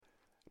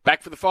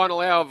Back for the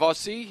final hour of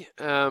Aussie.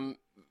 And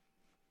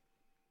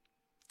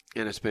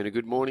it's been a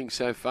good morning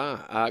so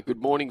far. Good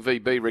morning,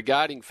 VB.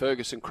 Regarding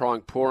Ferguson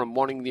crying poor and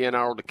wanting the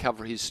NRL to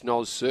cover his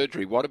SNOZ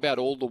surgery, what about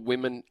all the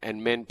women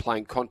and men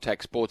playing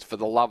contact sports for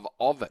the love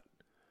of it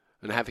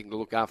and having to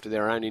look after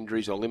their own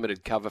injuries or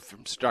limited cover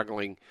from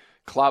struggling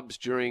clubs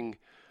during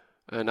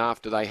and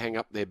after they hang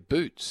up their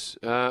boots?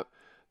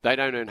 They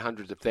don't earn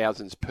hundreds of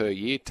thousands per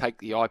year. Take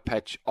the eye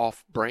patch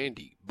off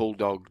Brandy.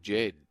 Bulldog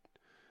Jed.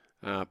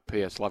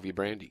 P.S. Love you,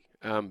 Brandy.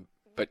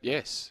 But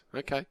yes,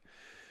 okay.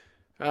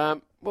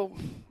 Well,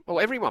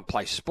 everyone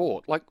plays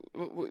sport. Like,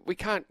 we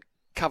can't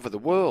cover the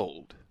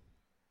world.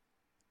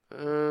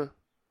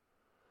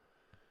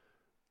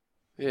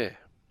 Yeah.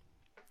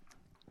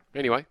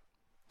 Anyway,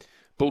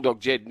 Bulldog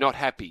Jed not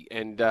happy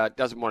and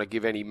doesn't want to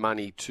give any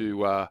money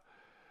to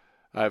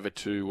over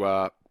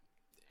to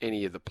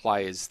any of the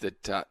players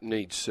that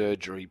need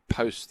surgery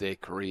post their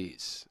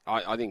careers.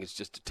 I think it's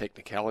just a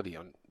technicality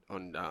on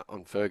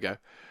Fergo.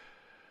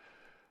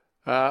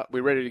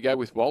 We're ready to go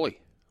with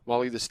Wally.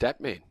 Wally the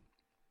Stat Man.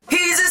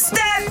 He's a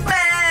stat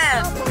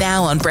man!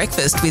 Now on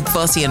Breakfast with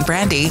Bossy and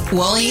Brandy,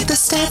 Wally the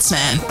Stats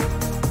Man.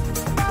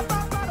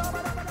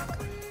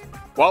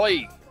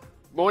 Wally,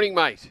 morning,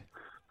 mate.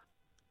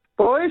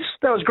 Boys,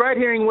 that was great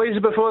hearing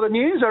Weezer before the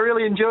news. I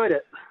really enjoyed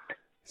it.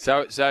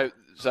 So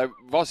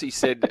Bossy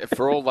said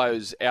for all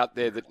those out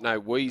there that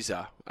know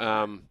Weezer,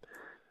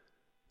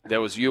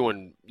 there was you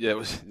and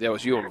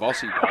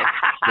Bossy,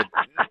 but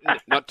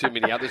not too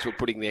many others were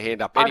putting their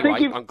hand up.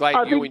 Anyway, I'm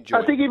glad you enjoyed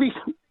it.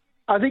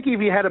 I think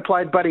if you had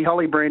played Buddy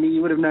Holly, Brandy,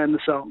 you would have known the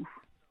song.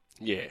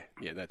 Yeah,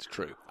 that's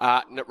true.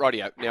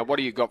 Rightio. Now, what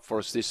do you got for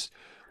us this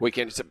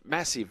weekend? It's a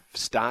massive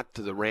start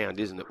to the round,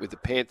 isn't it? With the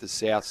Panthers,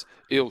 Souths,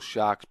 Eels,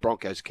 Sharks,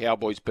 Broncos,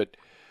 Cowboys. But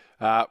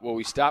will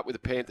we start with the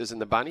Panthers and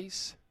the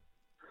Bunnies?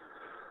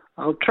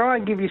 I'll try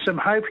and give you some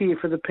hope here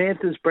for the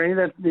Panthers,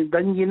 Brandy.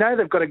 You know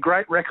they've got a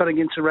great record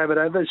against the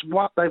Rabbitohs.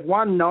 They've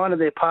won 9 of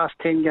their past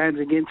 10 games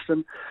against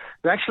them.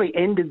 They've actually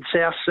ended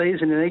South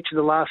season in each of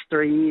the last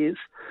 3 years.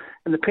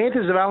 And the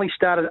Panthers have only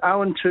started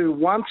 0-2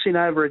 once in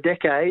over a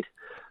decade.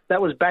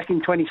 That was back in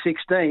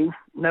 2016.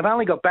 And they've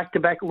only got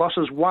back-to-back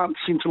losses once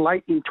since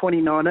late in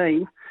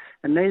 2019,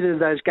 and neither of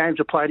those games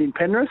are played in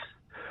Penrith.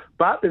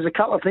 But there's a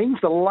couple of things.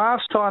 The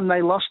last time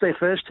they lost their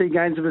first 2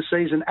 games of the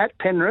season at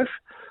Penrith,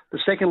 the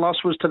second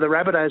loss was to the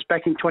Rabbitohs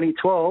back in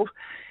 2012.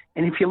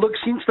 And if you look,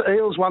 since the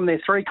Eels won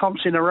their 3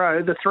 comps in a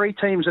row, the 3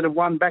 teams that have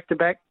won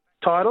back-to-back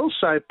titles,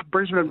 so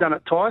Brisbane have done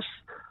it twice,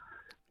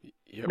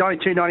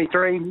 92,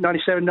 93,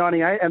 97,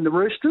 98, and the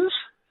Roosters,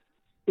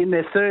 in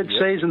their third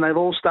season, they've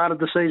all started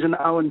the season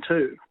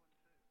 0-2.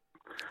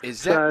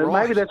 Is that right? So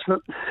maybe that's not...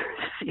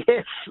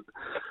 Yes.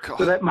 God.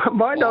 So that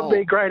might not be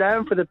a great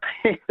aim for the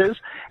Panthers.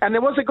 And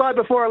there was a guy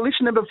before, a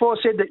listener before,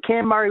 said that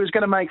Cam Murray was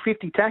going to make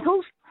 50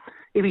 tackles.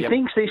 If he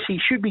thinks this, he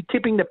should be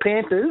tipping the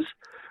Panthers.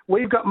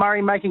 We've got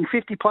Murray making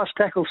 50-plus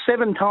tackles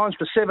 7 times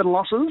for 7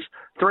 losses,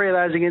 3 of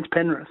those against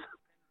Penrith.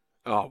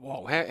 Oh,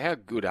 well, how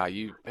good are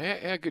you?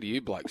 How good are you,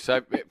 bloke?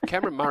 So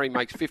Cameron Murray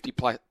makes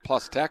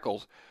 50-plus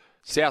tackles.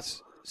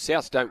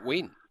 Souths don't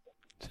win.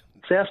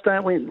 Souths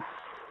don't win.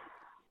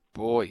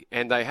 Boy,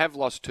 and they have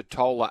lost to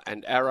Tola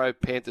and Arrow.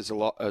 Panthers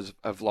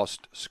have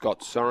lost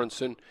Scott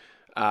Sorensen.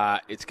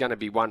 It's going to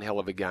be one hell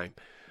of a game.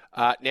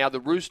 Now, the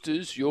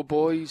Roosters, your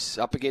boys,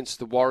 up against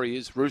the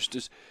Warriors.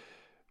 Roosters,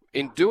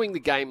 in doing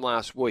the game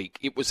last week,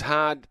 it was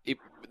hard.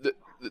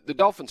 The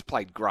Dolphins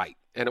played great,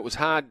 and it was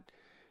hard.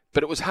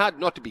 But it was hard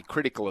not to be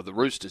critical of the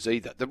Roosters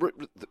either.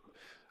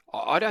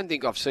 I don't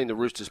think I've seen the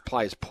Roosters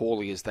play as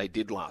poorly as they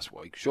did last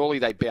week. Surely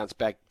they bounced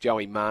back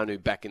Joey Manu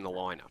back in the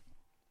lineup.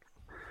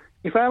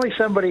 If only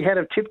somebody had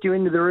have tipped you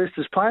into the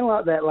Roosters playing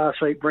like that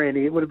last week,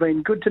 Brandy, it would have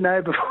been good to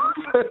know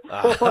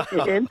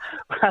beforehand.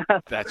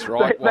 That's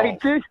right.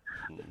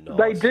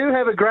 They do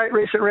have a great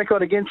recent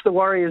record against the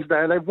Warriors,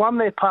 though. They've won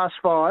their past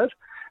 5. And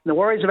the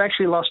Warriors have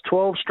actually lost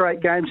 12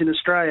 straight games in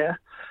Australia.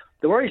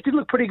 The Warriors did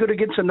look pretty good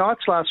against the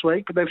Knights last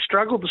week, but they've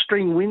struggled to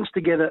string wins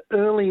together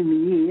early in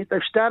the year. They've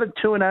started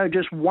 2-0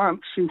 just once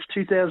since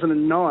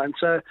 2009,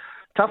 so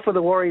tough for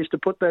the Warriors to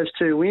put those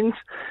 2 wins.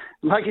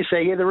 Like you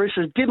say, the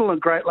Roosters didn't look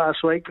great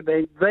last week, but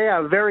they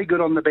are very good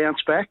on the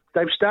bounce back.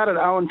 They've started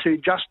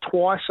 0-2 just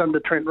twice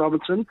under Trent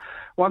Robinson,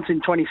 once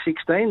in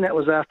 2016. That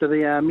was after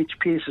the Mitch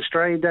Pearce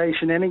Australia Day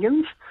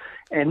shenanigans,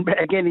 and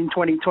again in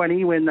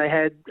 2020 when they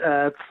had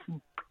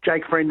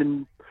Jake Friend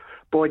and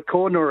Boyd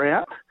Cordner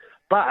out.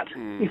 But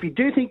if you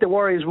do think the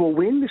Warriors will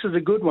win, this is a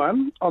good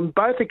one. On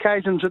both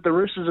occasions that the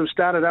Roosters have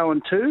started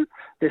 0-2,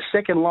 their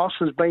second loss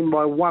has been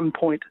by 1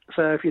 point.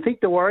 So if you think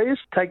the Warriors,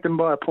 take them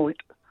by a point.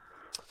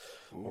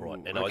 All right,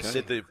 and okay. I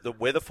said the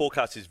weather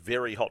forecast is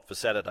very hot for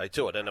Saturday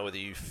too. I don't know whether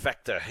you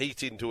factor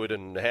heat into it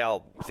and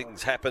how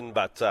things happen,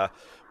 but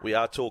we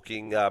are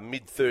talking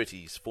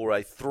mid-30s for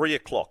a 3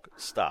 o'clock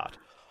start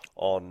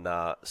on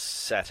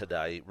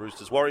Saturday.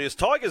 Roosters, Warriors,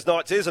 Tigers,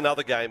 Knights. There's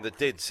another game that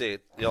dead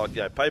set.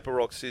 Paper,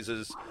 rock,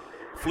 scissors,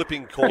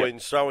 flipping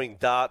coins, throwing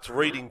darts,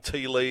 reading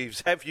tea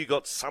leaves. Have you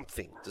got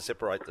something to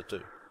separate the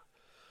two?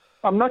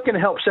 I'm not going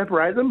to help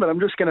separate them, but I'm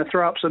just going to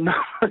throw up some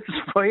numbers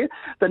for you.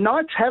 The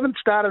Knights haven't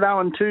started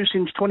 0-2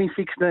 since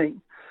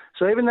 2016.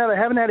 So even though they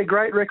haven't had a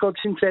great record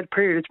since that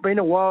period, it's been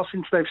a while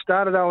since they've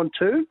started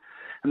 0-2,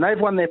 and they've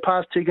won their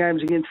past 2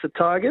 games against the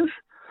Tigers.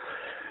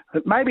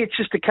 But maybe it's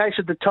just a case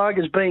of the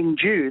Tigers being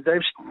due.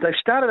 They've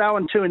started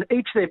 0-2 in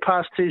each of their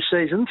past 2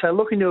 seasons, so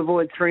looking to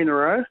avoid 3 in a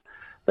row.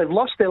 They've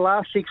lost their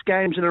last 6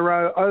 games in a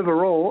row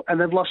overall, and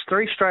they've lost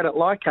 3 straight at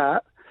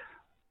Leichhardt.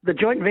 The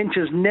joint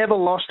ventures never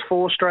lost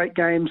 4 straight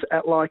games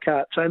at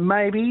Leichhardt. So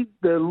maybe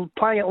they're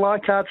playing at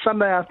Leichhardt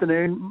Sunday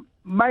afternoon.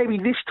 Maybe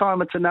this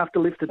time it's enough to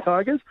lift the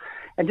Tigers.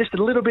 And just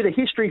a little bit of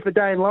history for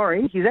Dane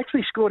Laurie. He's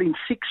actually scored in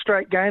 6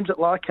 straight games at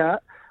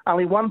Leichhardt.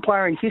 Only one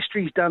player in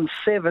history's done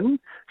 7.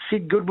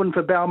 Sid Goodwin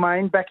for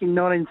Balmain back in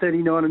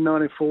 1939 and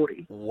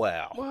 1940.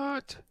 Wow.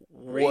 What?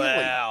 Really?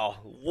 Wow.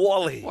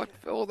 Wally. What,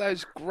 all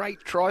those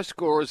great try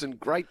scorers and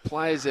great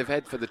players they've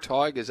had for the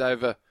Tigers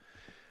over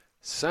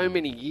so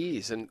many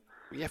years, and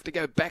you have to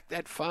go back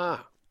that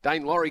far.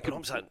 Dane Laurie could...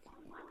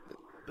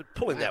 But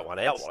pulling that one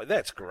out, like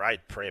that's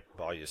great prep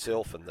by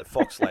yourself and the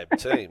Fox Lab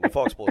team, the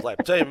Fox Sports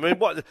Lab team. I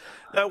mean,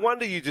 no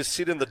wonder you just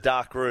sit in the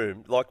dark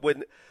room. Like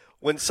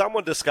when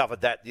someone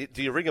discovered that,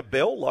 do you ring a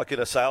bell? Like in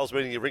a sales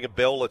meeting, you ring a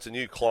bell, it's a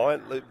new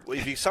client.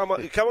 If you come up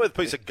with a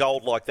piece of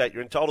gold like that,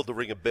 you're entitled to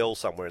ring a bell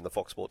somewhere in the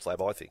Fox Sports Lab,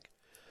 I think.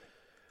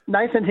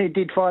 Nathan, who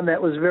did find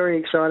that, was very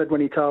excited when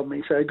he told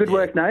me. So good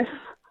work, Nath.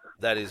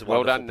 That is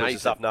well wonderful done, piece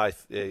of stuff,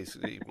 Nath. Yeah,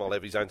 he might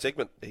have his own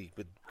segment. He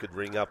could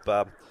ring up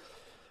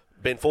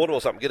Ben Ford or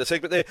something, get a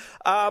segment there.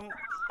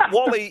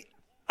 Wally,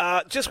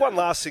 just one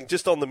last thing,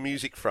 just on the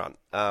music front.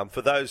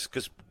 For those,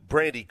 because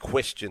Brandy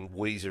questioned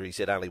Weezer, he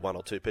said only 1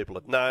 or 2 people.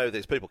 No,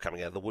 there's people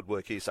coming out of the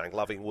woodwork here saying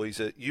loving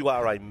Weezer. You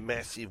are a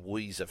massive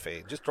Weezer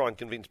fan. Just try and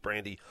convince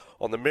Brandy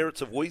on the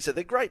merits of Weezer.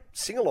 They're great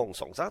sing-along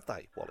songs, aren't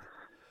they, Wally?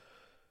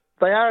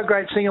 They are a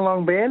great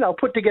sing-along band. I'll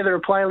put together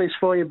a playlist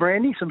for you,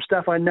 Brandy, some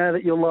stuff I know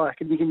that you'll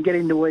like, and you can get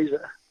into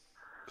Weezer.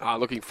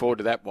 Looking forward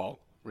to that, Wal.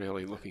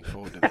 Really looking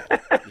forward to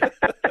that. Yeah.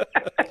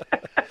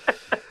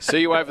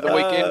 See you over the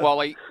weekend,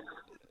 Wally.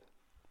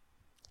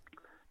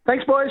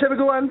 Thanks, boys. Have a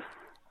good one.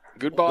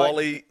 Goodbye.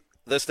 Wally,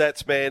 the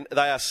stats man,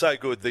 they are so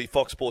good. The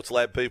Fox Sports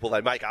Lab people,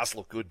 they make us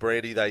look good,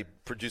 Brandy. They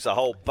produce a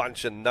whole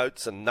bunch of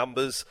notes and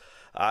numbers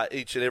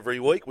each and every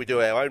week. We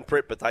do our own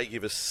prep, but they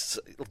give us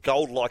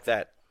gold like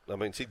that. I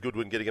mean, Sid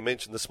Goodwin getting a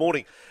mention this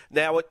morning.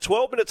 Now, at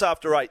 12 minutes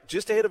after 8,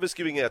 just ahead of us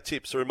giving our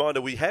tips, a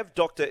reminder, we have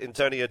Dr.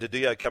 Antonio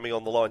Didio coming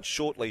on the line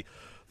shortly,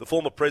 the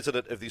former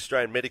president of the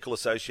Australian Medical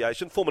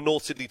Association, former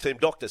North Sydney team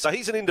doctor. So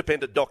he's an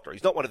independent doctor.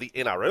 He's not one of the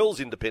NRL's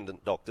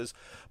independent doctors,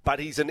 but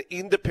he's an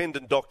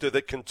independent doctor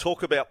that can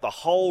talk about the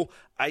whole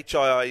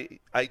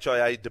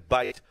HIA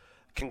debate,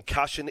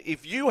 concussion.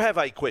 If you have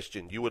a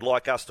question you would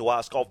like us to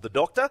ask of the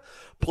doctor,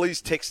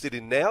 please text it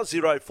in now,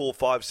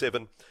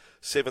 0457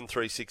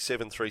 736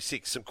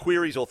 736. Some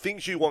queries or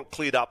things you want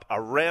cleared up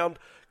around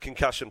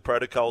concussion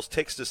protocols,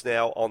 text us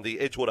now on the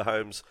Edgewater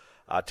Homes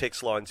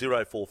text line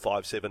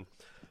 0457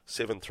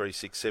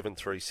 736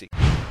 736.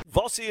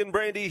 Vossi and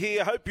Brandy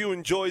here. Hope you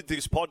enjoyed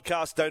this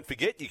podcast. Don't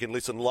forget, you can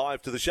listen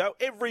live to the show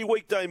every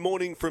weekday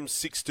morning from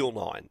 6 till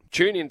 9.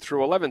 Tune in through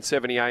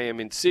 1170 AM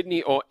in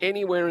Sydney or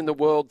anywhere in the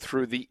world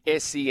through the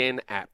SEN app.